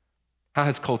 How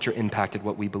has culture impacted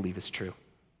what we believe is true?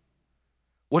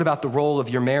 What about the role of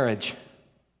your marriage?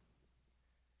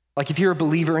 Like if you're a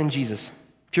believer in Jesus,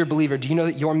 if you're a believer, do you know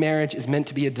that your marriage is meant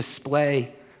to be a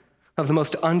display of the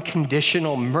most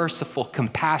unconditional, merciful,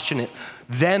 compassionate,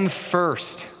 them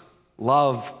first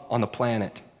love on the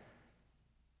planet?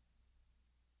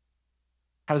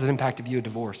 How does it impact a view of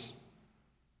divorce?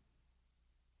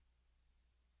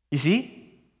 You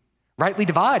see? Rightly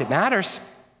divide, it matters.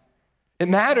 It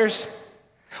matters.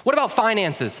 What about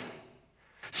finances?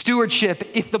 Stewardship.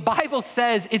 If the Bible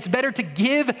says it's better to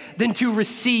give than to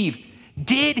receive,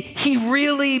 did he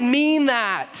really mean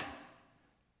that?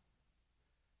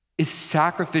 Is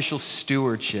sacrificial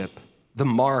stewardship the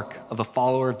mark of a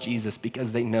follower of Jesus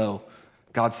because they know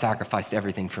God sacrificed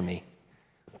everything for me?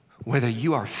 Whether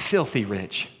you are filthy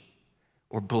rich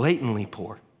or blatantly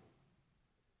poor.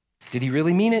 Did he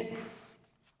really mean it?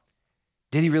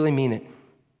 Did he really mean it?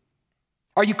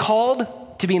 Are you called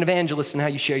to be an evangelist in how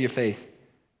you share your faith?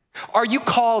 Are you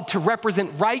called to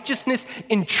represent righteousness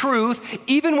and truth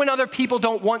even when other people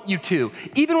don't want you to?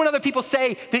 Even when other people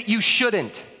say that you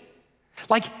shouldn't?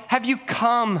 Like, have you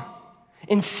come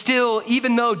And still,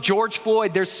 even though George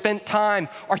Floyd, there's spent time,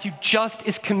 are you just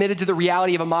as committed to the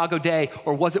reality of Imago Dei,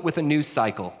 or was it with a news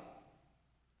cycle?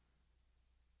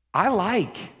 I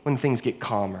like when things get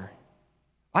calmer.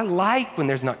 I like when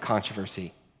there's not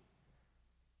controversy.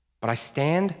 But I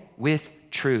stand with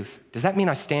truth. Does that mean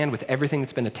I stand with everything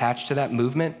that's been attached to that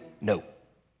movement? No.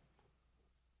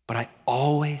 But I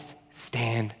always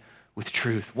stand with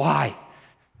truth. Why?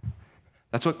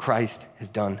 That's what Christ has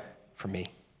done for me.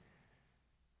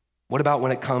 What about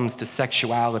when it comes to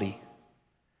sexuality,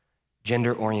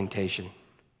 gender orientation?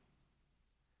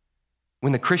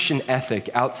 When the Christian ethic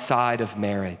outside of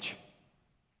marriage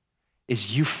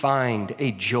is you find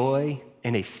a joy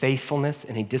and a faithfulness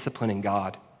and a discipline in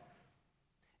God.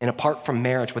 And apart from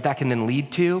marriage, what that can then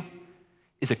lead to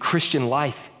is a Christian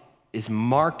life is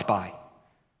marked by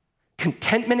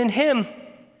contentment in Him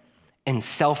and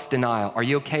self-denial. Are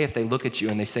you okay if they look at you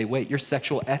and they say, wait, your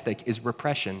sexual ethic is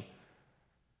repression?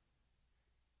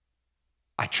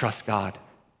 I trust God.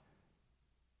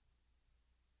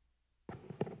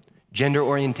 Gender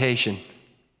orientation.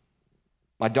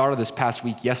 My daughter this past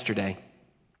week, yesterday,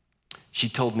 she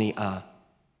told me,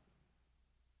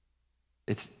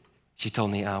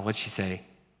 what'd she say?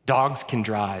 Dogs can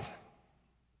drive.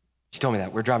 She told me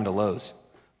that. We're driving to Lowe's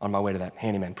on my way to that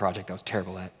handyman project I was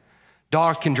terrible at.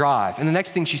 Dogs can drive. And the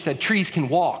next thing she said, trees can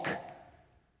walk.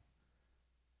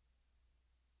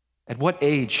 At what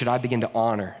age should I begin to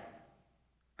honor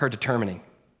her determining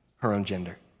her own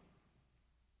gender?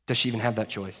 Does she even have that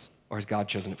choice? Or has God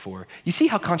chosen it for her? You see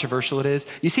how controversial it is?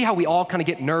 You see how we all kind of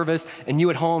get nervous, and you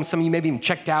at home, some of you maybe even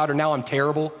checked out, or now I'm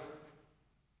terrible?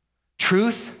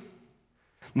 Truth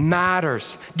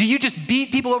matters. Do you just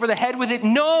beat people over the head with it?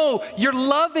 No, you're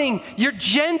loving, you're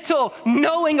gentle,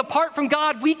 knowing apart from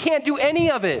God, we can't do any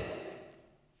of it.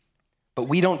 But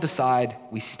we don't decide,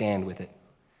 we stand with it.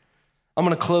 I'm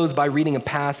going to close by reading a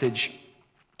passage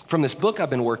from this book I've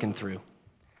been working through.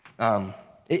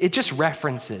 It just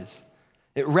references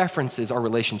our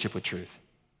relationship with truth,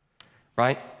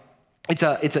 right? It's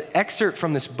an excerpt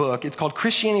from this book. It's called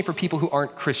Christianity for People Who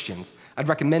Aren't Christians. I'd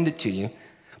recommend it to you.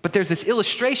 But there's this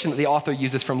illustration that the author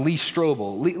uses from Lee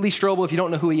Strobel. Lee Strobel, if you don't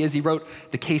know who he is, he wrote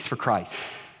The Case for Christ,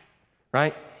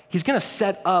 right? He's going to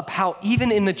set up how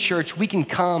even in the church we can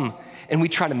come and we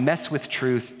try to mess with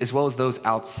truth as well as those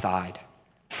outside.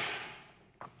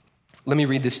 Let me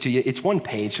read this to you. It's one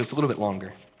page, so it's a little bit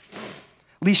longer.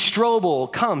 Lee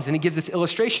Strobel comes and he gives this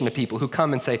illustration to people who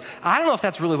come and say, I don't know if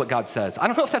that's really what God says. I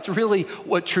don't know if that's really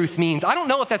what truth means. I don't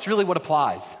know if that's really what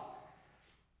applies.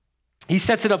 He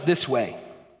sets it up this way.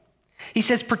 He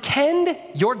says, pretend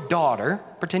you have a daughter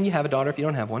if you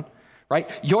don't have one, right?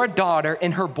 Your daughter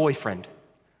and her boyfriend,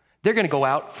 they're going to go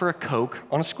out for a Coke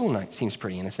on a school night. Seems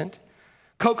pretty innocent.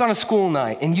 Coke on a school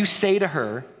night, and you say to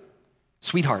her,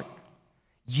 sweetheart,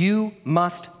 you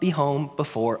must be home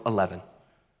before 11.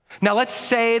 Now, let's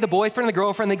say the boyfriend and the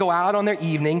girlfriend, they go out on their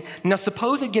evening. Now,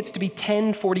 suppose it gets to be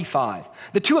 10:45.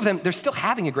 The two of them, they're still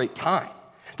having a great time.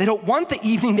 They don't want the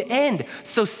evening to end.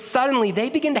 So suddenly, they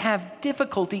begin to have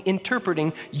difficulty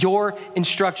interpreting your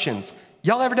instructions.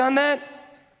 Y'all ever done that?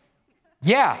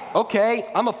 Yeah, okay.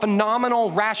 I'm a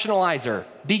phenomenal rationalizer.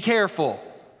 Be careful.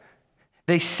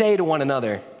 They say to one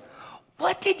another,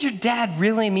 what did your dad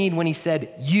really mean when he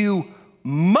said, you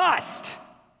must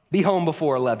be home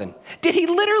before 11? Did he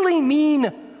literally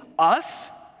mean us?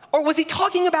 Or was he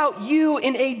talking about you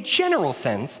in a general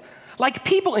sense, like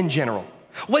people in general?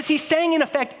 Was he saying, in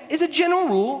effect, is a general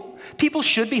rule, people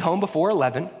should be home before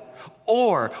 11?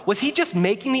 Or was he just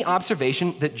making the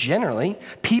observation that generally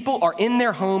people are in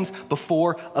their homes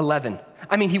before 11?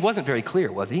 I mean, he wasn't very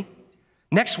clear, was he?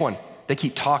 Next one, they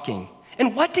keep talking.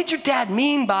 And what did your dad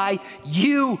mean by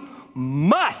you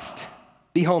must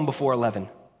be home before 11?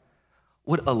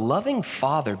 Would a loving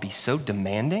father be so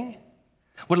demanding?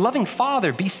 Would a loving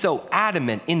father be so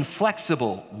adamant,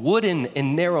 inflexible, wooden,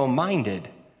 and narrow-minded?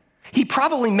 He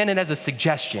probably meant it as a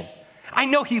suggestion. I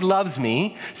know he loves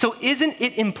me, so isn't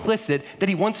it implicit that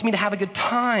he wants me to have a good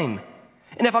time?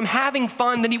 And if I'm having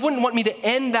fun, then he wouldn't want me to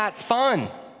end that fun.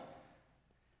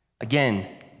 Again,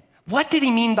 what did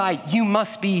he mean by you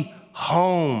must be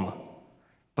home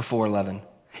before 11?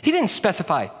 He didn't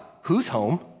specify whose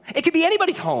home. It could be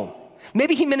anybody's home.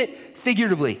 Maybe he meant it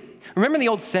figuratively. Remember the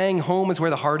old saying, home is where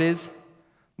the heart is?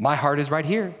 My heart is right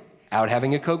here, out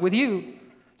having a Coke with you.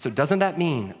 So doesn't that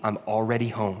mean I'm already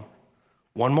home?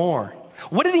 One more.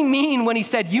 What did he mean when he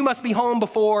said, you must be home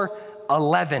before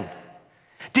 11?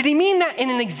 Did he mean that in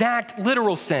an exact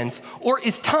literal sense? Or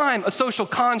is time a social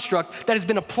construct that has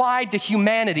been applied to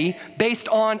humanity based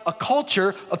on a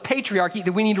culture of patriarchy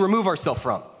that we need to remove ourselves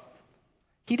from?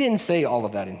 He didn't say all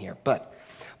of that in here, but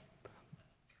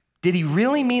Did he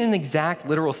really mean an exact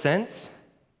literal sense?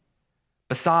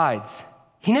 Besides,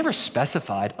 he never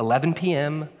specified 11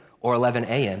 p.m. or 11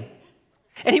 a.m.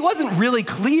 And he wasn't really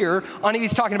clear on if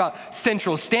he's talking about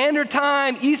Central Standard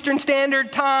Time, Eastern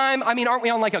Standard Time. I mean, aren't we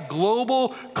on like a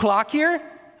global clock here?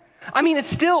 I mean, it's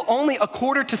still only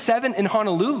 6:45 in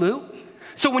Honolulu.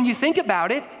 So when you think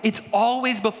about it, it's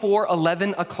always before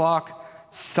 11 o'clock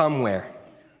somewhere,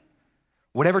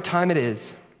 whatever time it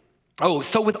is. Oh,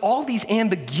 so with all these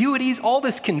ambiguities, all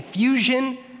this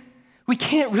confusion, we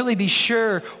can't really be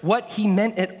sure what he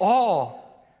meant at all.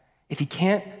 If he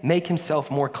can't make himself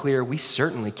more clear, we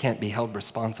certainly can't be held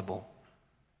responsible.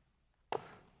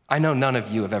 I know none of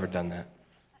you have ever done that.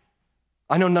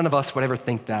 I know none of us would ever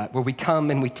think that, where we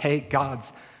come and we take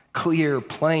God's clear,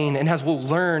 plain, and as we'll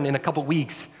learn in a couple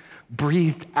weeks,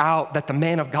 breathed out that the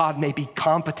man of God may be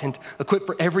competent, equipped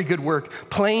for every good work,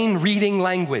 plain reading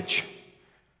language,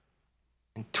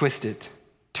 and twist it,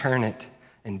 turn it,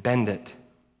 and bend it.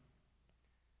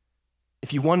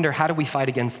 If you wonder, how do we fight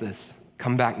against this?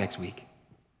 Come back next week.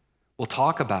 We'll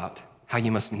talk about how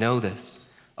you must know this,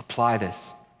 apply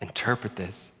this, interpret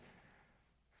this.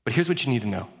 But here's what you need to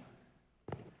know.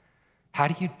 How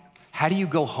do you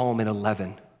go home at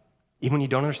 11, even when you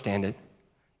don't understand it,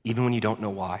 even when you don't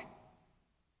know why?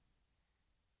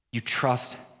 You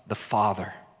trust the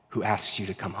Father who asks you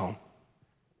to come home.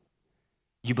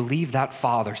 You believe that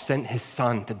Father sent his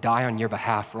Son to die on your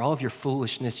behalf for all of your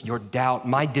foolishness, your doubt,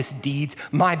 my disdeeds,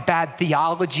 my bad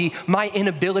theology, my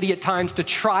inability at times to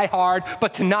try hard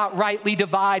but to not rightly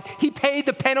divide. He paid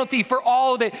the penalty for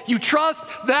all of it. You trust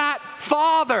that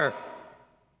Father.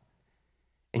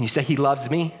 And you say, he loves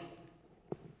me?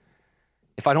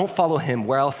 If I don't follow him,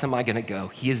 where else am I going to go?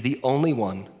 He is the only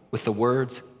one with the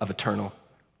words of eternal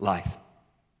life.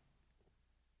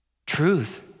 Truth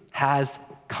has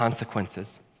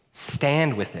consequences.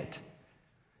 Stand with it.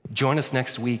 Join us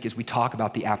next week as we talk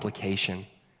about the application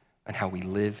and how we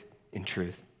live in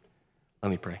truth. Let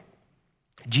me pray.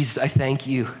 Jesus, I thank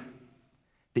you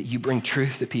that you bring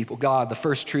truth to people. God, the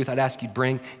first truth I'd ask you to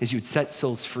bring is you would set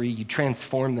souls free, you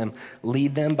transform them,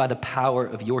 lead them by the power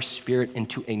of your Spirit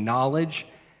into a knowledge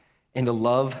and a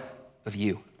love of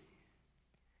you.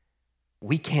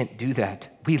 We can't do that.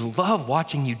 We love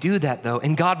watching you do that, though.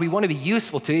 And God, we want to be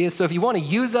useful to you. So if you want to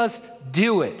use us,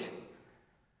 do it.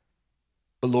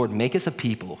 But Lord, make us a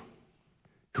people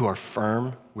who are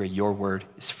firm where your word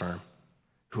is firm,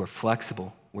 who are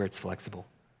flexible where it's flexible,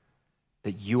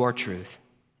 that you are truth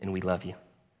and we love you.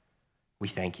 We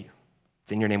thank you.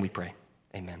 It's in your name we pray.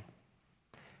 Amen.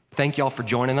 Thank y'all for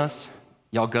joining us.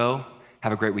 Y'all go.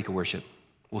 Have a great week of worship.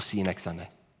 We'll see you next Sunday.